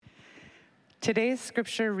Today's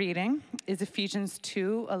scripture reading is Ephesians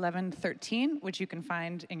 2:11-13, which you can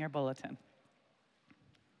find in your bulletin.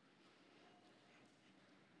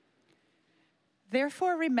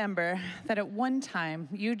 Therefore remember that at one time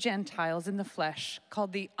you Gentiles in the flesh,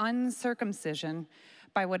 called the uncircumcision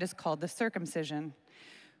by what is called the circumcision,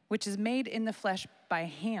 which is made in the flesh by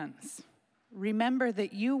hands. Remember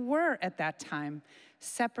that you were at that time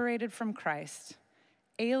separated from Christ,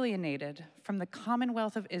 alienated from the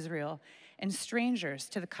commonwealth of Israel, and strangers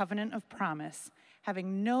to the covenant of promise,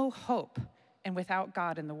 having no hope and without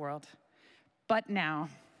God in the world. But now,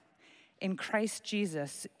 in Christ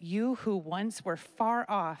Jesus, you who once were far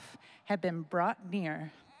off have been brought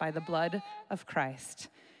near by the blood of Christ.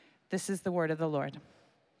 This is the word of the Lord.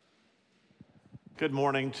 Good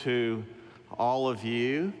morning to all of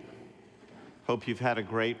you. Hope you've had a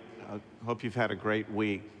great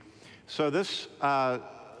week. So this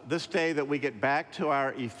day that we get back to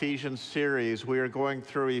our Ephesians series, we are going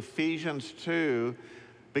through Ephesians 2,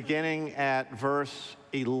 beginning at verse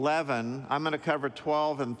 11. I'm going to cover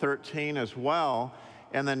 12 and 13 as well.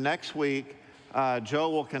 And then next week, Joe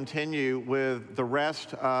will continue with the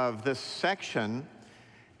rest of this section.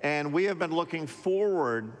 And we have been looking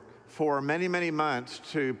forward for many, many months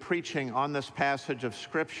to preaching on this passage of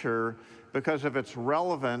Scripture because of its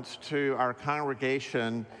relevance to our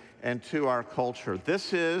congregation and to our culture.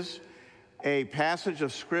 This is a passage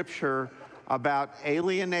of Scripture about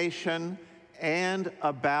alienation and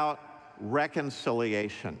about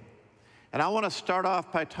reconciliation. And I want to start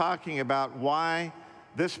off by talking about why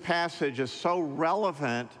this passage is so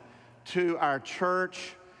relevant to our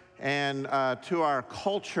church and to our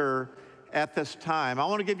culture at this time. I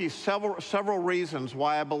want to give you several reasons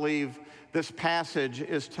why I believe this passage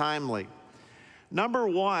is timely. Number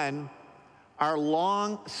one, our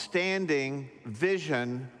long-standing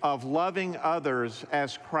vision of loving others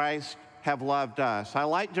as Christ have loved us. I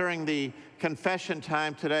like during the confession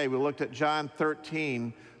time today, we looked at John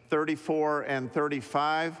 13:34 and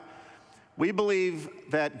 35. We believe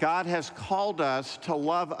that God has called us to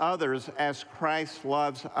love others as Christ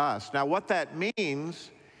loves us. Now, what that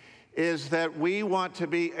means is that we want to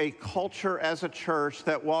be a culture as a church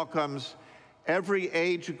that welcomes every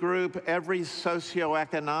age group, every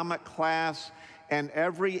socioeconomic class, and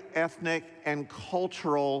every ethnic and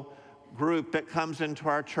cultural group that comes into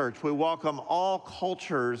our church. We welcome all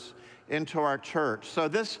cultures into our church. So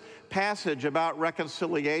this passage about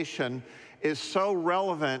reconciliation is so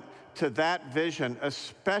relevant to that vision,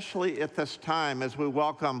 especially at this time as we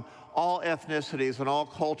welcome all ethnicities and all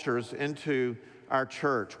cultures into our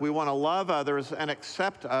church. We want to love others and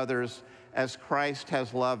accept others as Christ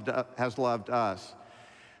has loved us.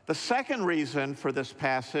 The second reason for this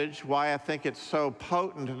passage, why I think it's so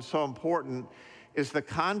potent and so important, is the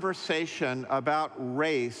conversation about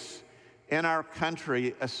race in our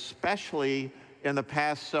country, especially in the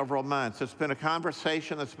past several months. It's been a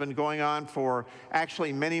conversation that's been going on for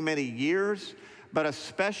actually many, many years, but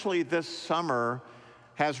especially this summer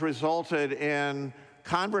has resulted in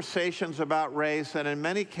conversations about race, and in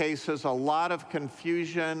many cases, a lot of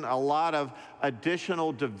confusion, a lot of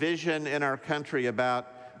additional division in our country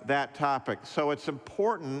about that topic. So it's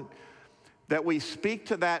important that we speak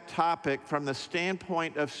to that topic from the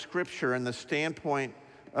standpoint of Scripture and the standpoint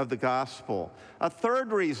of the gospel. A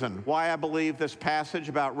third reason why I believe this passage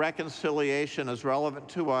about reconciliation is relevant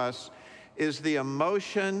to us is the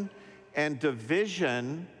emotion and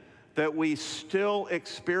division that we still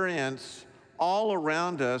experience all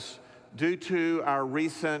around us due to our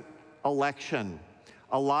recent election.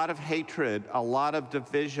 A lot of hatred, a lot of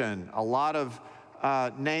division, a lot of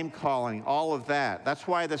name-calling, all of that. That's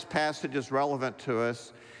why this passage is relevant to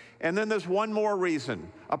us. And then there's one more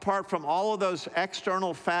reason. Apart from all of those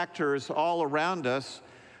external factors all around us,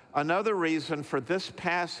 another reason for this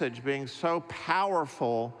passage being so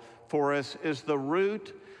powerful for us is the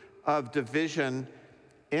root of division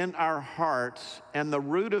in our hearts, and the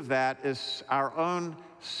root of that is our own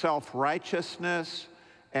self-righteousness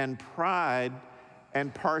and pride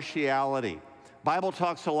and partiality. Bible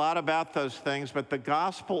talks a lot about those things, but the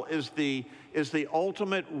gospel is the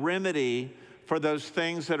ultimate remedy for those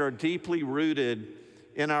things that are deeply rooted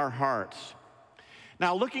in our hearts.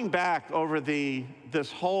 Now, looking back over this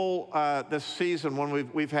season when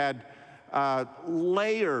we've had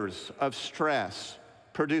layers of stress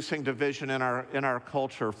producing division in our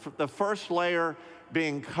culture. The first layer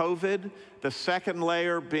being COVID, the second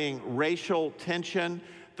layer being racial tension,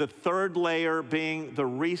 the third layer being the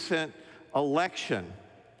recent election.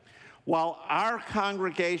 While our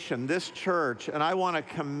congregation, this church, and I want to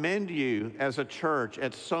commend you as a church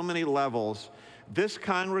at so many levels, this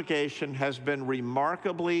congregation has been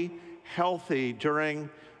remarkably healthy during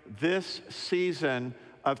this season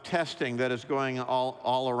of testing that is going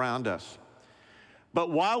all around us. But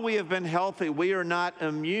while we have been healthy, we are not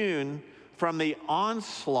immune from the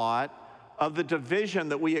onslaught of the division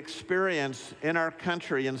that we experience in our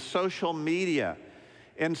country, in social media,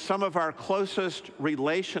 in some of our closest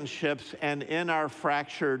relationships, and in our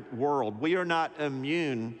fractured world. We are not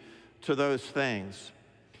immune to those things.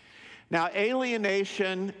 Now,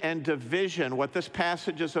 alienation and division, what this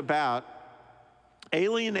passage is about,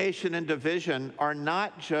 alienation and division are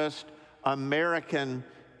not just American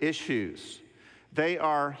issues. They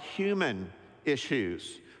are human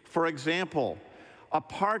issues. For example,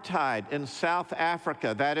 apartheid in South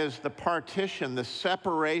Africa, that is the partition, the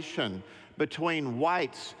separation between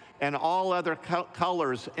whites and all other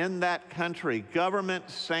colors in that country,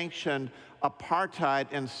 government-sanctioned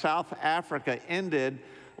apartheid in South Africa ended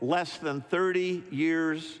less than 30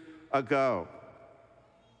 years ago.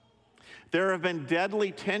 There have been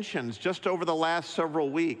deadly tensions just over the last several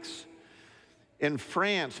weeks in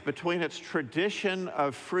France between its tradition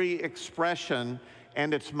of free expression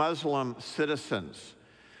and its Muslim citizens.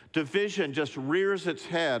 Division just rears its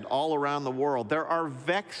head all around the world. There are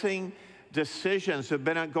vexing decisions that have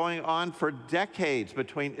been going on for decades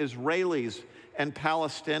between Israelis and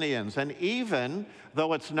Palestinians. And even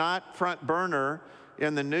though it's not front burner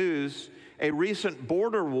in the news, a recent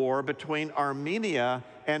border war between Armenia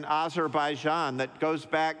and Azerbaijan that goes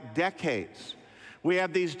back decades. We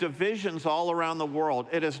have these divisions all around the world.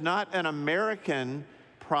 It is not an American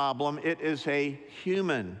problem, it is a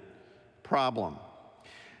human problem.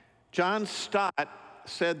 John Stott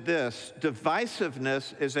said this: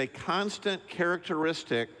 divisiveness is a constant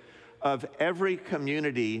characteristic of every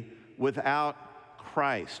community without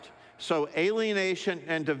Christ. So alienation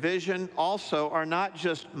and division also are not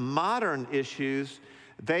just modern issues,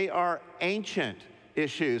 they are ancient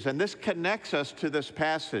issues. And this connects us to this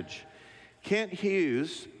passage. Kent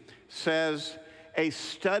Hughes says, a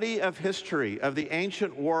study of history of the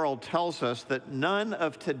ancient world tells us that none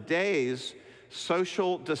of today's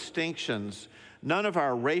social distinctions, none of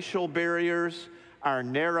our racial barriers, our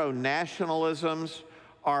narrow nationalisms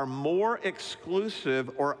are more exclusive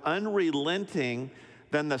or unrelenting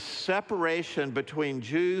than the separation between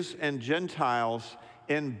Jews and Gentiles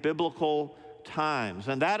in biblical times.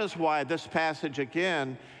 And that is why this passage,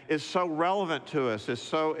 again, is so relevant to us, is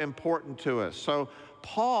so important to us. So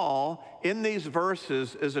Paul, in these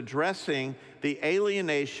verses, is addressing the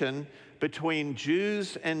alienation between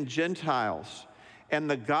Jews and Gentiles and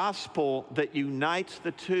the gospel that unites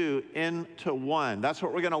the two into one. That's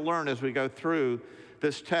what we're going to learn as we go through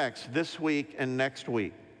this text this week and next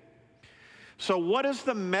week. So what is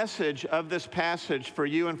the message of this passage for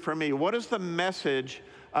you and for me? What is the message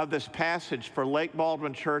of this passage for Lake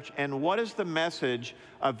Baldwin Church, and what is the message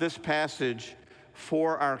of this passage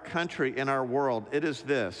for our country and our world? It is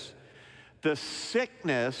this: the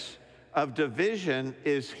sickness of division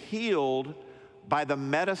is healed by the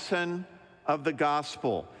medicine of the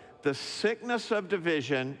gospel. The sickness of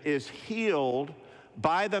division is healed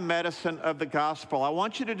by the medicine of the gospel. I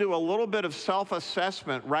want you to do a little bit of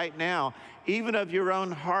self-assessment right now, even of your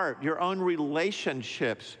own heart, your own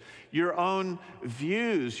relationships, your own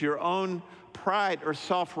views, your own pride or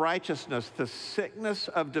self-righteousness. The sickness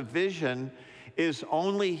of division is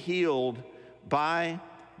only healed by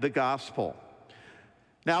the gospel.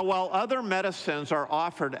 Now, while other medicines are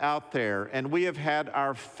offered out there, and we have had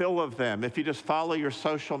our fill of them, if you just follow your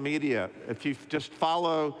social media, if you just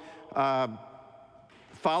follow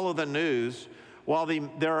the news, while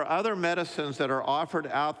there are other medicines that are offered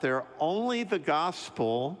out there, only the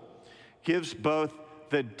gospel gives both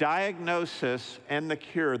the diagnosis and the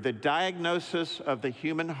cure, the diagnosis of the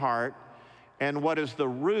human heart and what is the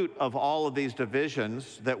root of all of these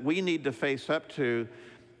divisions that we need to face up to,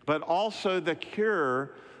 but also the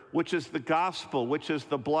cure, which is the gospel, which is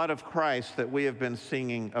the blood of Christ that we have been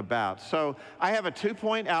singing about. So I have a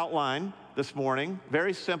 2-point outline this morning,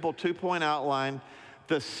 very simple 2-point outline: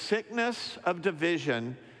 the sickness of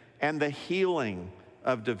division and the healing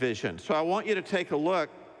of division. So I want you to take a look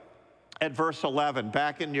at verse 11.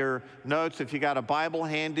 Back in your notes, if you got a Bible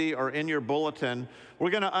handy or in your bulletin,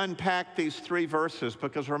 we're going to unpack these 3 verses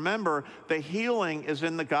because remember, the healing is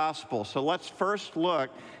in the gospel. So let's first look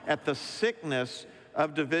at the sickness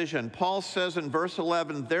of division. Paul says in verse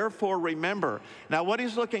 11, therefore remember. Now what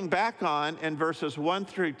he's looking back on in verses 1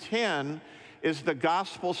 through 10 is the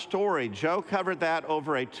gospel story. Joe covered that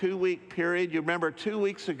over a 2-week period. You remember 2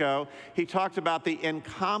 weeks ago, he talked about the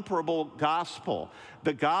incomparable gospel,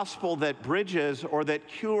 the gospel that bridges or that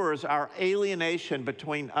cures our alienation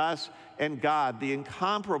between us and God, the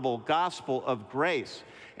incomparable gospel of grace.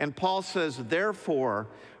 And Paul says, therefore,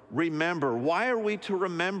 remember. Why are we to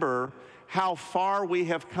remember how far we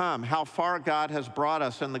have come, how far God has brought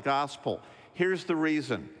us in the gospel? Here's the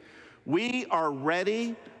reason. We are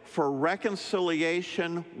ready for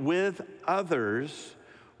reconciliation with others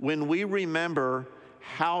when we remember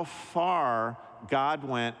how far God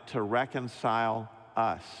went to reconcile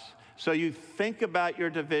us. So you think about your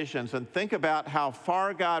divisions and think about how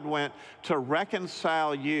far God went to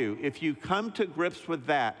reconcile you. If you come to grips with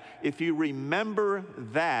that, if you remember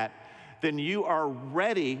that, then you are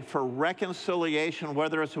ready for reconciliation,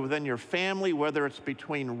 whether it's within your family, whether it's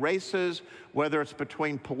between races, whether it's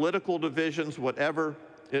between political divisions, whatever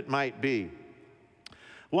it might be.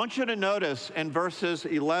 I want you to notice in verses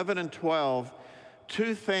 11 and 12,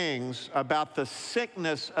 2 things about the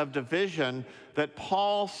sickness of division that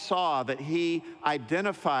Paul saw, that he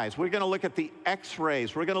identifies. We're going to look at the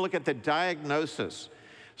x-rays. We're going to look at the diagnosis.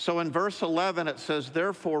 So in verse 11, it says,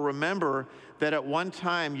 therefore, remember that at one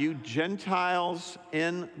time you Gentiles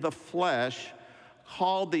in the flesh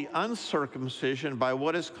called the uncircumcision by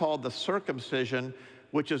what is called the circumcision,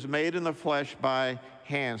 which is made in the flesh by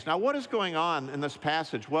hands. Now, what is going on in this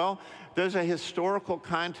passage? Well, there's a historical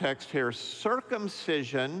context here.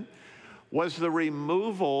 Circumcision was the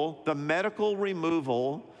removal, the medical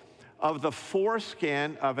removal of the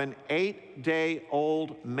foreskin of an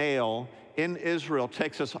 8-day-old male in Israel.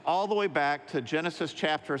 Takes us all the way back to Genesis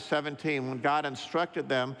chapter 17 when God instructed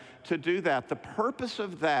them to do that. The purpose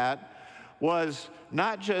of that was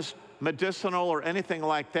not just medicinal or anything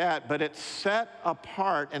like that, but it set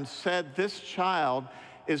apart and said this child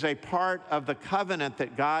is a part of the covenant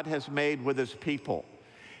that God has made with his people.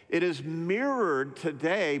 It is mirrored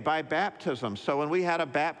today by baptism. So when we had a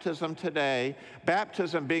baptism today,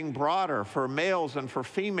 baptism being broader for males and for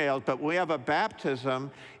females, but we have a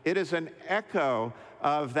baptism, it is an echo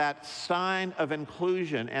of that sign of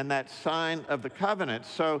inclusion and that sign of the covenant.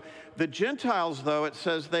 So the Gentiles, though, it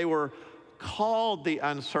says they were called the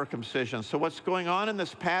uncircumcision. So what's going on in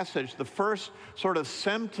this passage, the first sort of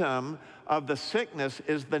symptom of the sickness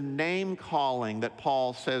is the name calling that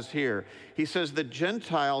Paul says here. He says the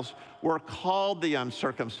Gentiles were called the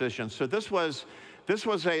uncircumcision. So this was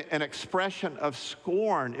an expression of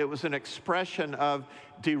scorn. It was an expression of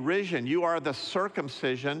derision. You are the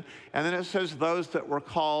circumcision. And then it says those that were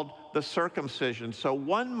called the circumcision. So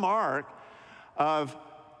one mark of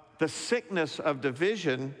the sickness of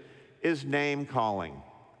division is name calling.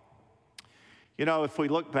 You know, if we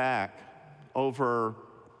look back over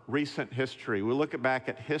recent history, we look back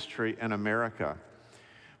at history in America,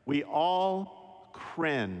 we all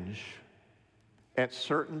cringe at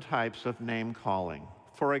certain types of name calling.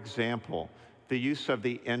 For example, the use of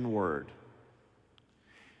the N-word.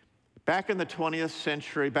 Back in the 20th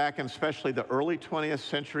century, back in especially the early 20th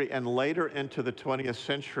century and later into the 20th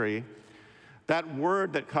century, that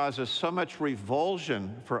word that causes so much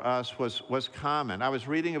revulsion for us was common. I was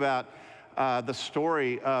reading about the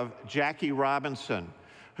story of Jackie Robinson,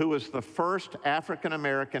 who was the first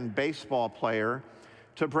African-American baseball player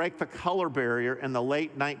to break the color barrier in the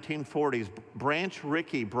late 1940s. Branch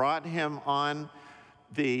Rickey brought him on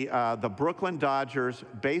the Brooklyn Dodgers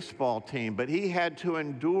baseball team, but he had to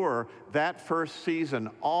endure that first season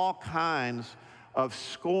all kinds of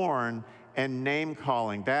scorn and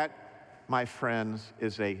name-calling. That, my friends,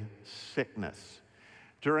 is a sickness.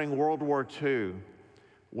 During World War II,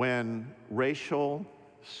 when racial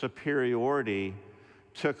superiority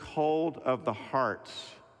took hold of the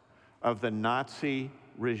hearts of the Nazi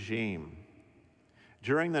regime,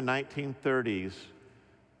 during the 1930s,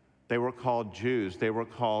 they were called Jews. They were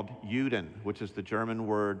called Juden, which is the German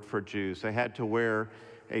word for Jews. They had to wear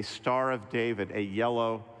a Star of David, a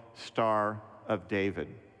yellow Star of David.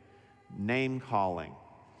 Name calling.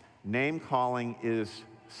 Name calling is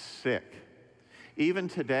sick. Even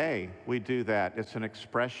today, we do that. It's an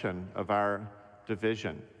expression of our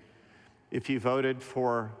division. If you voted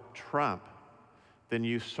for Trump, then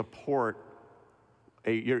you support,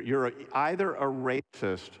 you're either a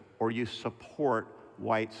racist or you support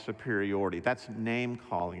white superiority. That's name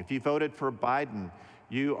calling. If you voted for Biden,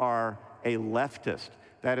 you are a leftist.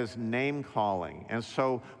 That is name calling. And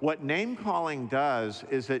so what name calling does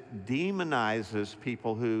is it demonizes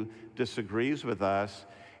people who disagrees with us,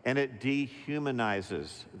 and it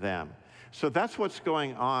dehumanizes them. So that's what's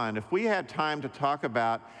going on. If we had time to talk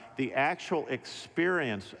about the actual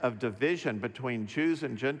experience of division between Jews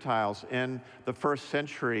and Gentiles in the first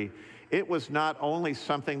century, it was not only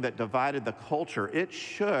something that divided the culture, it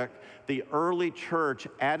shook the early church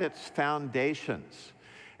at its foundations.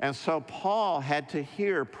 And so Paul had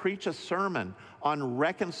to preach a sermon on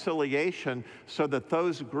reconciliation so that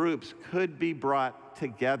those groups could be brought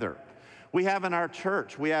together. We have in our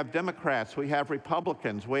church, we have Democrats, we have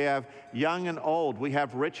Republicans, we have young and old, we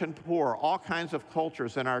have rich and poor, all kinds of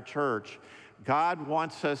cultures in our church. God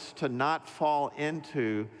wants us to not fall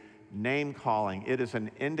into name calling. It is an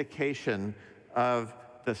indication of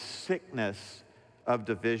the sickness of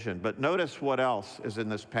division. But notice what else is in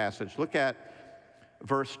this passage. Look at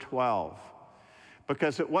verse 12.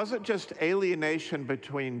 Because it wasn't just alienation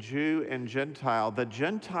between Jew and Gentile. The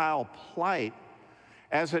Gentile plight,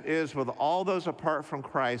 as it is with all those apart from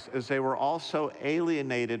Christ, is they were also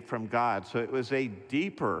alienated from God. So it was a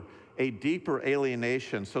deeper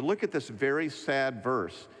alienation. So look at this very sad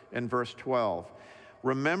verse in verse 12.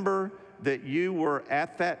 Remember that you were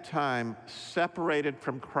at that time separated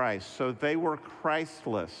from Christ. So they were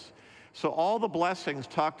Christless. So all the blessings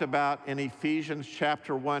talked about in Ephesians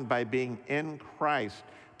chapter 1 by being in Christ,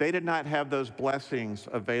 they did not have those blessings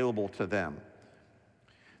available to them.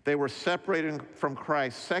 They were separated from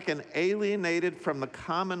Christ. Second, alienated from the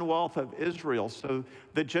commonwealth of Israel. So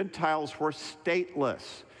the Gentiles were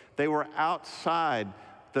stateless. They were outside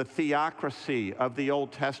the theocracy of the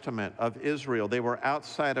Old Testament of Israel. They were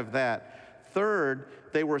outside of that. Third,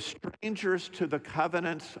 they were strangers to the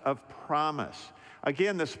covenants of promise.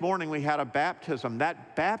 Again, this morning we had a baptism.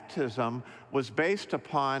 That baptism was based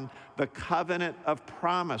upon the covenant of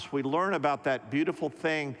promise. We learn about that beautiful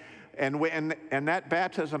thing, and that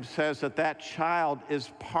baptism says that that child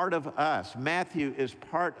is part of us. Matthew is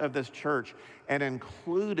part of this church and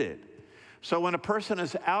included. So when a person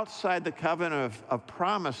is outside the covenant of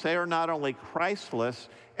promise, they are not only Christless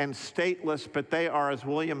and stateless, but they are, as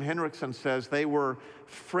William Hendrickson says, they were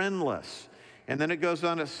friendless. And then it goes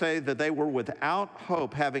on to say that they were without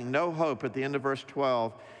hope, having no hope at the end of verse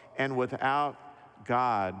 12, and without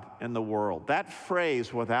God in the world. That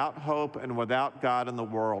phrase, without hope and without God in the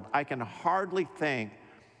world, I can hardly think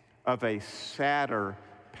of a sadder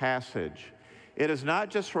passage. It does not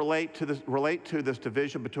just relate to this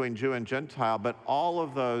division between Jew and Gentile, but all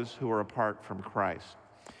of those who are apart from Christ.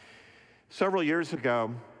 Several years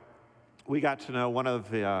ago, we got to know one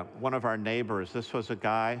of our neighbors. This was a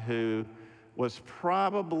guy who was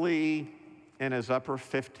probably in his upper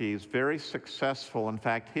 50s, very successful. In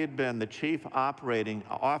fact, he had been the chief operating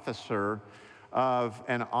officer of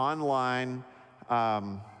an online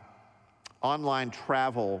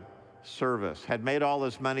travel service, had made all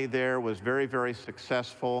his money there, was very, very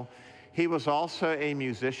successful. He was also a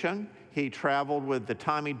musician. He traveled with the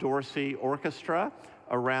Tommy Dorsey Orchestra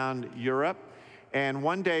around Europe. And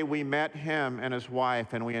one day we met him and his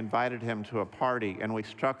wife, and we invited him to a party, and we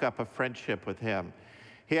struck up a friendship with him.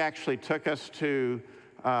 He actually took us to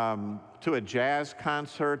a jazz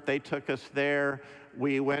concert. They took us there.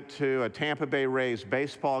 We went to a Tampa Bay Rays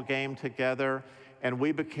baseball game together, and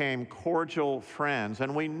we became cordial friends.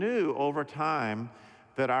 And we knew over time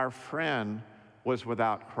that our friend was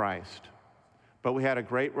without Christ. But we had a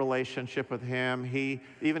great relationship with him. He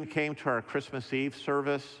even came to our Christmas Eve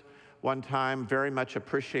service one time, very much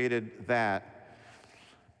appreciated that.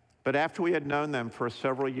 But after we had known them for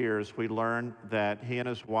several years, we learned that he and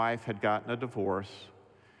his wife had gotten a divorce.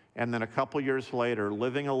 And then a couple years later,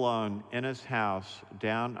 living alone in his house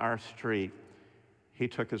down our street, he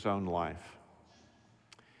took his own life.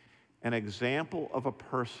 An example of a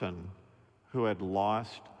person who had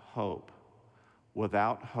lost hope,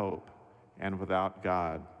 without hope and without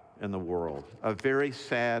God in the world. A very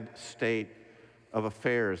sad state of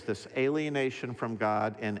affairs, this alienation from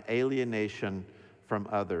God and alienation from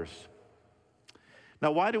others.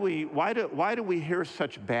 Now, why do we hear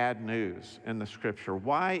such bad news in the scripture?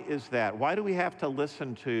 Why is that? Why do we have to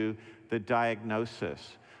listen to the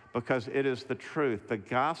diagnosis? Because it is the truth. The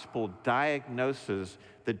gospel diagnoses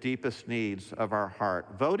the deepest needs of our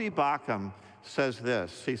heart. Vodi Bakum says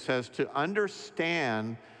this. He says, to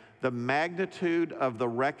understand the magnitude of the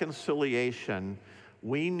reconciliation,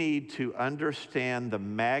 we need to understand the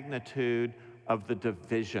magnitude of the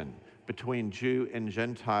division between Jew and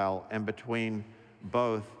Gentile and between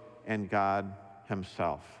both and God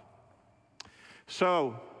himself.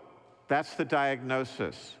 So that's the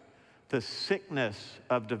diagnosis, the sickness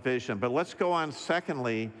of division. But let's go on,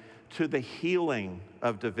 secondly, to the healing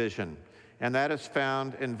of division. And that is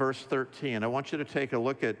found in verse 13. I want you to take a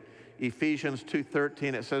look at Ephesians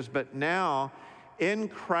 2:13. It says, but now, in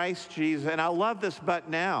Christ Jesus. And I love this but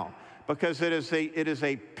now, because it is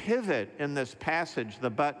a pivot in this passage, the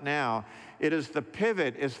but now. It is the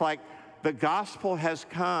pivot. It's like the gospel has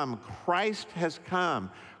come. Christ has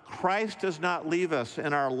come. Christ does not leave us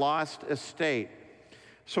in our lost estate.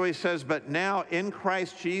 So he says, but now in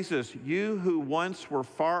Christ Jesus, you who once were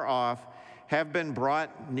far off have been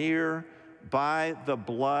brought near by the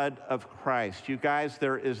blood of Christ. You guys,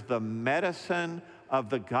 there is the medicine of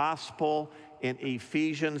the gospel in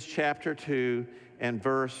Ephesians chapter 2 and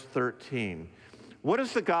verse 13. What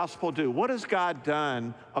does the gospel do? What has God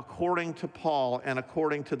done according to Paul and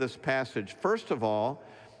according to this passage? First of all,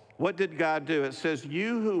 what did God do? It says,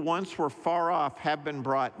 you who once were far off have been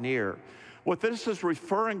brought near. What this is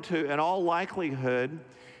referring to in all likelihood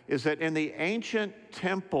is that in the ancient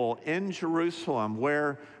temple in Jerusalem,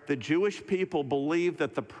 where the Jewish people believed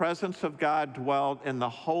that the presence of God dwelt in the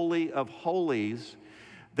Holy of Holies,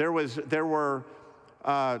 there was the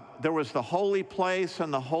holy place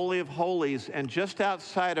and the Holy of Holies, and just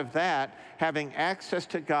outside of that, having access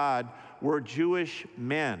to God, were Jewish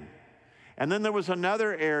men. And then there was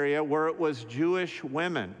another area where it was Jewish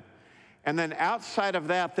women. And then outside of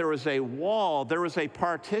that, there was a wall, there was a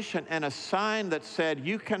partition, and a sign that said,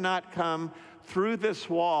 you cannot come through this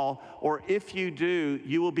wall, or if you do,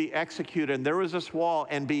 you will be executed. And there was this wall,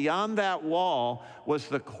 and beyond that wall was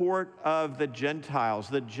the court of the Gentiles.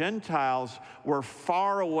 The Gentiles were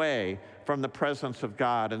far away from the presence of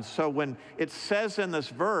God. And so when it says in this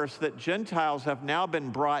verse that Gentiles have now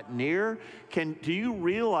been brought near, do you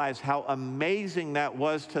realize how amazing that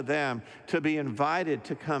was to them to be invited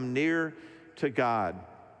to come near to God?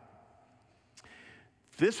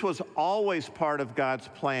 This was always part of God's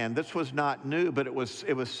plan. This was not new, but it was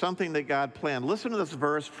something that God planned. Listen to this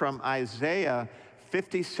verse from Isaiah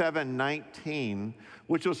 57:19,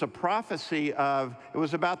 which was a prophecy of, it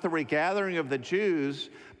was about the regathering of the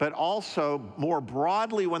Jews, but also more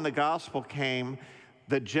broadly when the gospel came,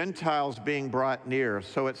 the Gentiles being brought near.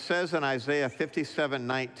 So it says in Isaiah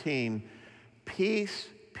 57:19, peace,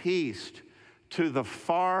 peace to the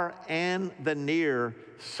far and the near,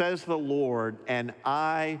 says the Lord, and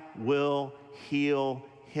I will heal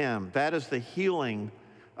him. That is the healing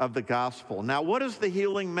of the gospel. Now, what is the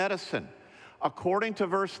healing medicine? According to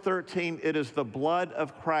verse 13, it is the blood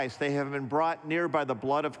of Christ. They have been brought near by the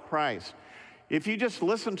blood of Christ. If you just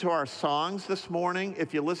listen to our songs this morning,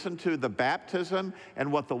 if you listen to the baptism and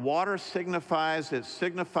what the water signifies, it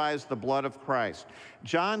signifies the blood of Christ.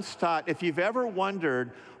 John Stott, if you've ever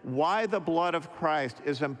wondered why the blood of Christ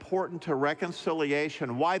is important to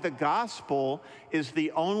reconciliation, why the gospel is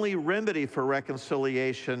the only remedy for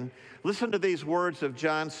reconciliation, listen to these words of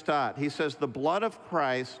John Stott. He says, the blood of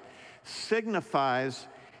Christ signifies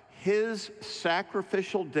his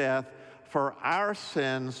sacrificial death for our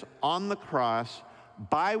sins on the cross,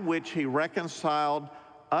 by which he reconciled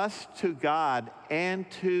us to God and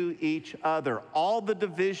to each other. All the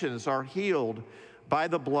divisions are healed by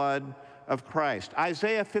the blood of Christ.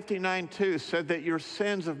 Isaiah 59:2 said that your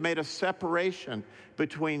sins have made a separation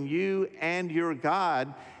between you and your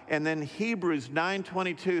God. And then Hebrews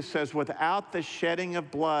 9:22 says, without the shedding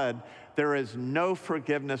of blood, there is no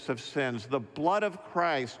forgiveness of sins. The blood of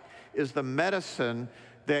Christ is the medicine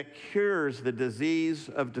that cures the disease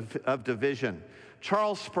of division.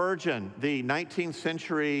 Charles Spurgeon, the 19th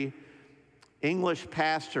century English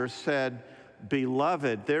pastor, said,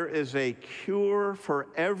 beloved, there is a cure for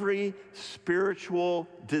every spiritual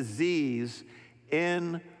disease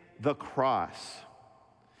in the cross.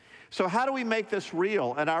 So how do we make this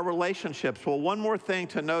real in our relationships? Well, one more thing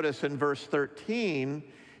to notice in verse 13,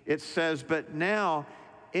 it says, but now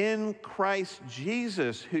in Christ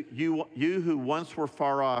Jesus, you who once were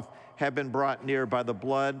far off have been brought near by the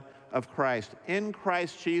blood of Christ. In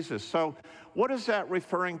Christ Jesus. So what is that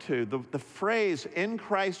referring to? The phrase in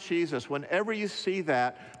Christ Jesus, whenever you see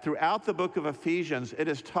that throughout the book of Ephesians, it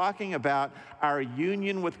is talking about our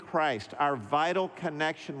union with Christ, our vital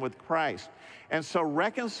connection with Christ. And so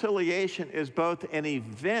reconciliation is both an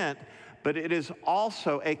event, but it is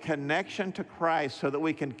also a connection to Christ so that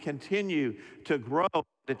we can continue to grow,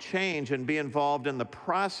 to change, and be involved in the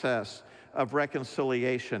process of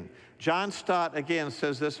reconciliation. John Stott, again,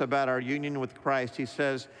 says this about our union with Christ. He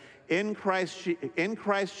says, in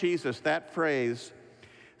Christ Jesus, that phrase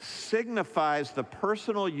signifies the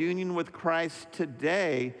personal union with Christ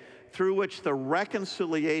today, through which the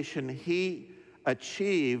reconciliation he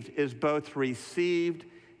achieved is both received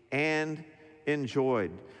and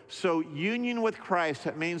enjoyed. So union with Christ,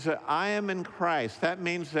 that means that I am in Christ. That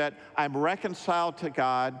means that I'm reconciled to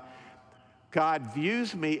God. God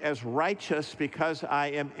views me as righteous because I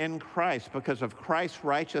am in Christ, because of Christ's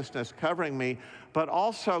righteousness covering me, but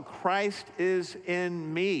also Christ is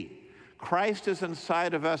in me. Christ is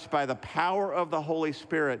inside of us by the power of the Holy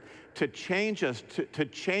Spirit to change us, to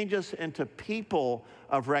change us into people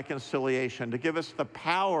of reconciliation, to give us the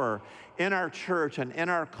power in our church and in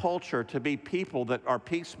our culture to be people that are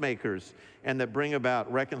peacemakers and that bring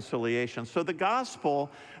about reconciliation. So the gospel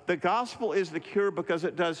is the cure because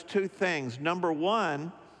it does two things. Number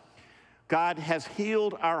one, God has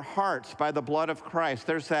healed our hearts by the blood of Christ.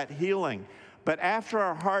 There's that healing. But after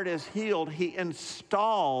our heart is healed, he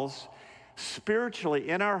installs spiritually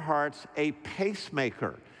in our hearts a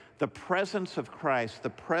pacemaker, the presence of Christ, the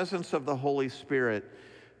presence of the Holy Spirit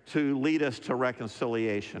to lead us to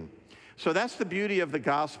reconciliation. So that's the beauty of the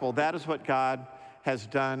gospel. That is what God has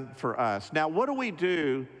done for us. Now, what do we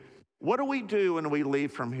do? What do we do when we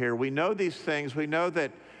leave from here? We know these things. We know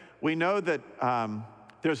that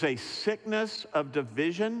there's a sickness of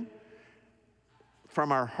division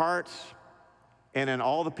from our hearts and in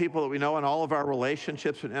all the people that we know, in all of our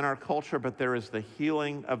relationships and in our culture, but there is the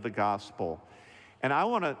healing of the gospel. And I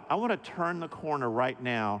want to turn the corner right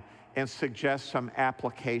now and suggest some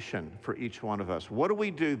application for each one of us. What do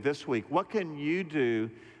we do this week? What can you do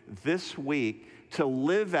this week to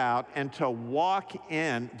live out and to walk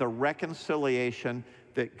in the reconciliation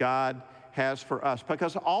that God has for us?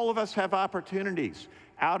 Because all of us have opportunities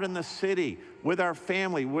out in the city, with our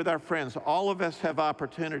family, with our friends. All of us have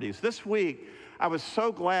opportunities. This week, I was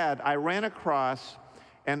so glad I ran across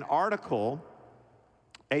an article,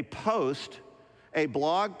 a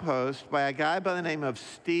blog post by a guy by the name of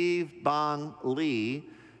Steve Bong Lee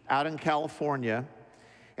out in California.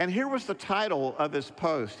 And here was the title of his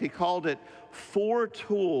post. He called it 4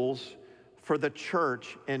 Tools for the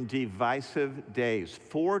Church in Divisive Days.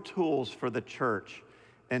 4 Tools for the Church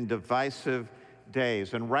in Divisive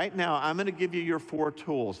Days. And right now, I'm going to give you your 4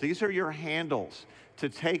 tools. These are your handles to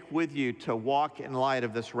take with you to walk in light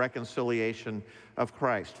of this reconciliation of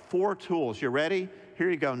Christ. 4 tools. You ready? Here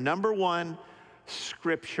you go. Number 1,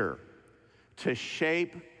 Scripture to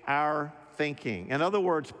shape our thinking. In other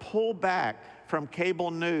words, pull back from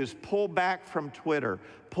cable news, pull back from Twitter,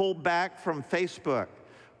 pull back from Facebook,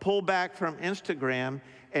 pull back from Instagram,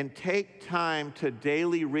 and take time to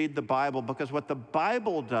daily read the Bible, because what the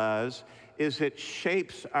Bible does is it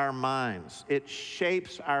shapes our minds. It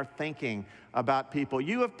shapes our thinking about people.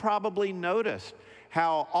 You have probably noticed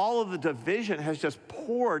how all of the division has just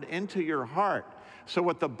poured into your heart. So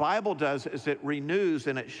what the Bible does is it renews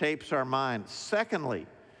and it shapes our mind. Secondly,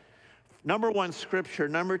 number 1, Scripture.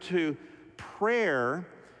 Number 2, prayer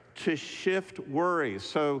to shift worries.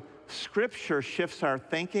 So Scripture shifts our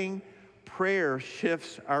thinking. Prayer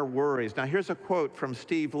shifts our worries. Now here's a quote from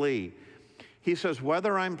Steve Lee. He says,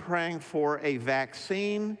 whether I'm praying for a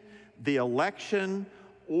vaccine, the election,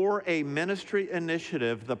 or a ministry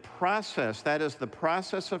initiative, the process, that is the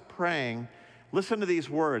process of praying, listen to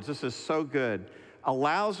these words, this is so good,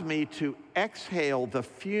 allows me to exhale the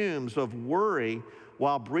fumes of worry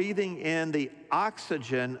while breathing in the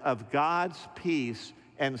oxygen of God's peace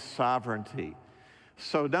and sovereignty.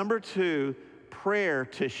 So number 2, prayer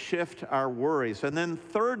to shift our worries. And then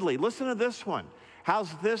thirdly, listen to this one.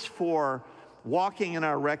 How's this for walking in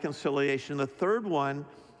our reconciliation? The third one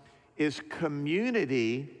is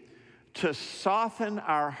community to soften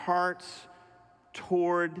our hearts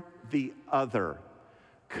toward the other.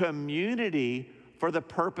 Community for the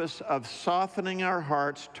purpose of softening our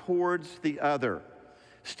hearts towards the other.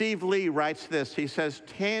 Steve Lee writes this. He says,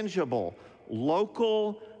 tangible,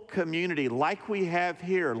 local community, like we have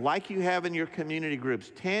here, like you have in your community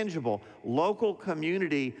groups, tangible, local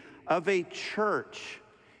community of a church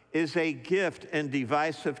is a gift in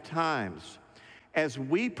divisive times. As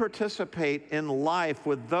we participate in life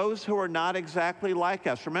with those who are not exactly like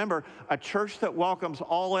us. Remember, a church that welcomes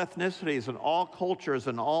all ethnicities and all cultures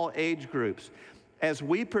and all age groups. As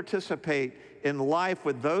we participate in life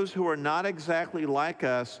with those who are not exactly like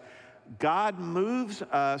us, God moves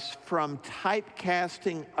us from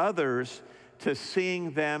typecasting others to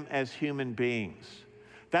seeing them as human beings.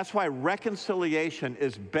 That's why reconciliation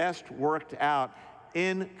is best worked out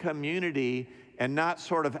in community and not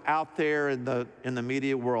sort of out there in the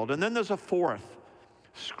media world. And then there's a fourth,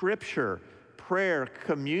 Scripture, prayer,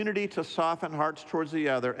 community to soften hearts towards the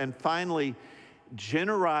other, and finally,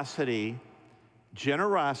 generosity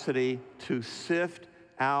to sift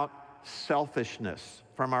out selfishness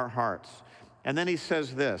from our hearts. And then he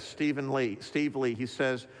says this, Steve Lee, he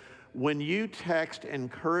says, when you text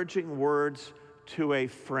encouraging words to a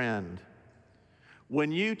friend,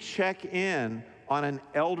 when you check in on an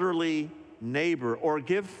elderly neighbor or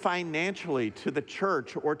give financially to the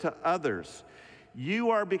church or to others, you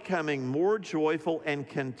are becoming more joyful and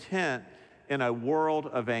content in a world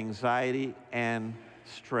of anxiety and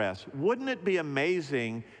stress. Wouldn't it be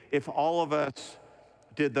amazing if all of us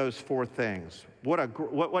did those four things?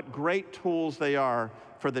 What great tools they are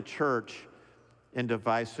for the church in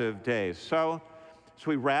divisive days. So as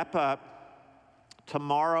we wrap up,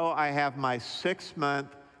 tomorrow I have my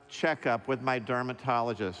 6-month checkup with my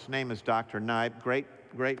dermatologist. His name is Dr. Knipe,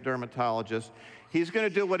 great dermatologist. He's going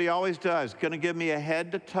to do what he always does, going to give me a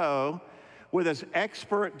head to toe. With his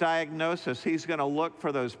expert diagnosis, he's going to look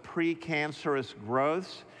for those precancerous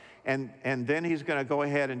growths, and then he's going to go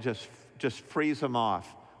ahead and just freeze them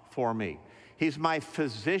off for me. He's my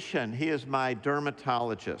physician. He is my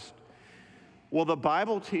dermatologist. Well, the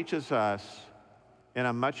Bible teaches us in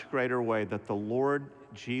a much greater way that the Lord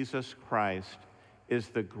Jesus Christ is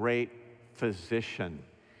the great physician.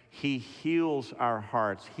 He heals our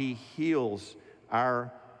hearts. He heals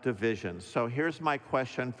our divisions. So here's my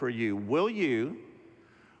question for you. Will you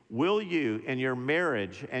in your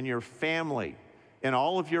marriage and your family, in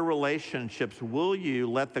all of your relationships, will you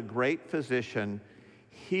let the great physician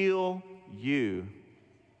heal you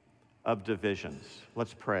of divisions?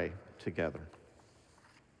 Let's pray together.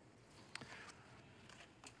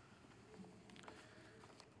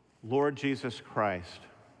 Lord Jesus Christ,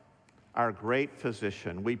 our great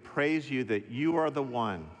physician, we praise you that you are the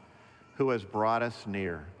one who has brought us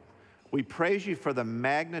near. We praise you for the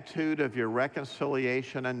magnitude of your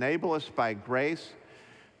reconciliation. Enable us by grace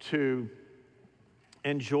to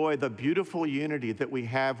enjoy the beautiful unity that we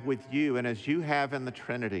have with you and as you have in the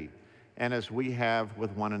Trinity and as we have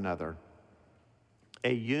with one another.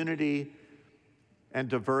 A unity and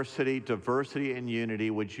diversity and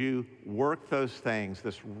unity. Would you work those things,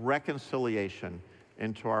 this reconciliation,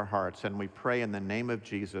 into our hearts? And we pray in the name of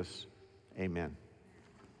Jesus, amen.